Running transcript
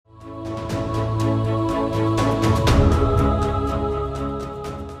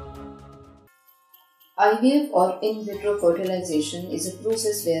IVF or in vitro fertilization is a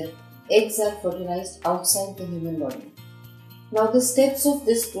process where eggs are fertilized outside the human body. Now the steps of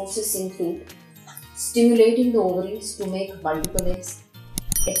this process include stimulating the ovaries to make multiple eggs,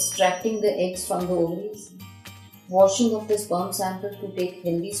 extracting the eggs from the ovaries, washing of the sperm sample to take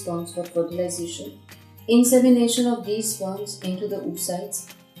healthy sperms for fertilization, insemination of these sperms into the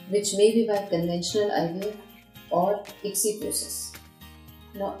oocytes, which may be by conventional IVF or ICSI process.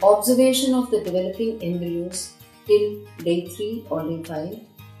 Now, observation of the developing embryos till day 3 or day 5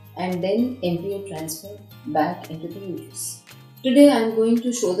 and then embryo transfer back into the uterus. Today I am going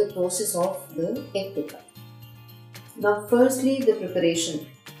to show the process of the egg pickup. Now firstly, the preparation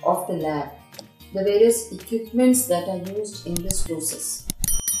of the lab, the various equipments that are used in this process.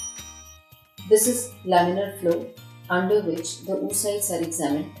 This is laminar flow under which the oocytes are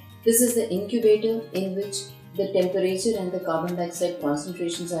examined. This is the incubator in which the temperature and the carbon dioxide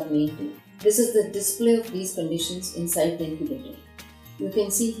concentrations are maintained. This is the display of these conditions inside the incubator. You can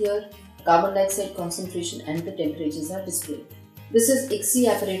see here carbon dioxide concentration and the temperatures are displayed. This is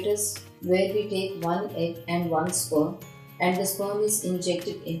ICSI apparatus where we take one egg and one sperm and the sperm is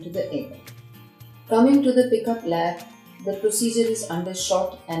injected into the egg. Coming to the pickup lab, the procedure is under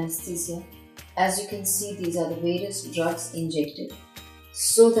short anesthesia. As you can see, these are the various drugs injected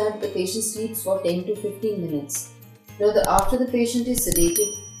so that the patient sleeps for 10 to 15 minutes. Now, after the patient is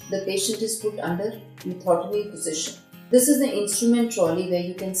sedated, the patient is put under lithotomy position. This is the instrument trolley where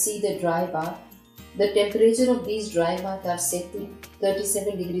you can see the dry bath. The temperature of these dry baths are set to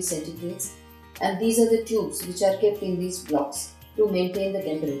 37 degrees centigrade, and these are the tubes which are kept in these blocks to maintain the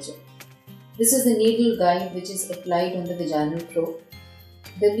temperature. This is the needle guide which is applied on the vaginal probe.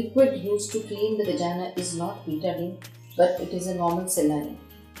 The liquid used to clean the vagina is not betadine, but it is a normal saline.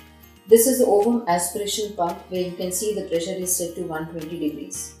 This is the ovum aspiration pump where you can see the pressure is set to 120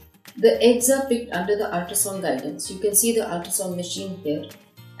 degrees. The eggs are picked under the ultrasound guidance. You can see the ultrasound machine here,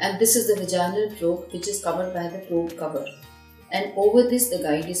 and this is the vaginal probe which is covered by the probe cover, and over this the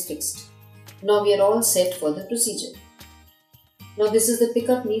guide is fixed. Now we are all set for the procedure. Now this is the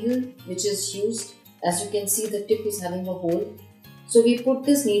pickup needle which is used. As you can see, the tip is having a hole. So we put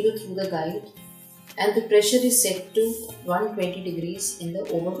this needle through the guide and the pressure is set to 120 degrees in the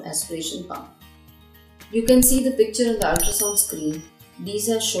ovum aspiration pump. You can see the picture on the ultrasound screen. These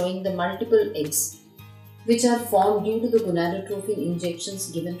are showing the multiple eggs which are formed due to the gonadotropin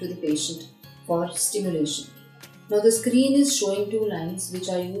injections given to the patient for stimulation. Now the screen is showing two lines which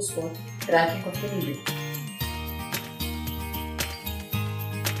are used for tracking of the needle.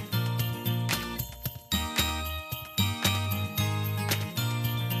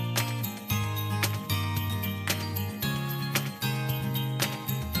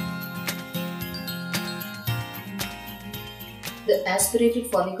 The aspirated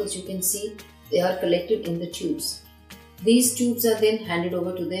follicles, you can see, they are collected in the tubes. These tubes are then handed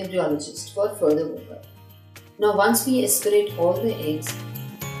over to the embryologist for further workup. Now once we aspirate all the eggs,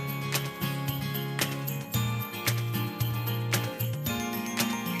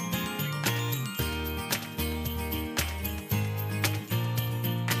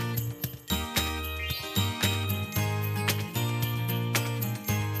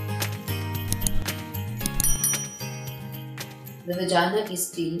 the vagina is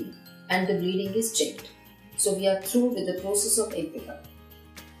cleaned and the bleeding is checked. So we are through with the process of egg pickup.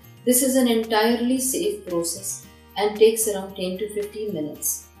 This is an entirely safe process and takes around 10 to 15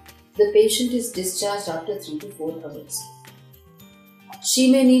 minutes. The patient is discharged after 3 to 4 hours. She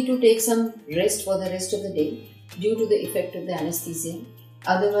may need to take some rest for the rest of the day due to the effect of the anesthesia.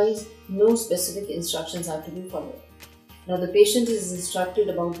 Otherwise, no specific instructions are to be followed. Now the patient is instructed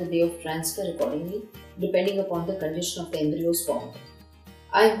about the day of transfer accordingly, depending upon the condition of the embryos formed.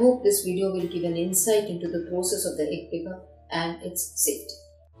 I hope this video will give an insight into the process of the egg pickup and its safety.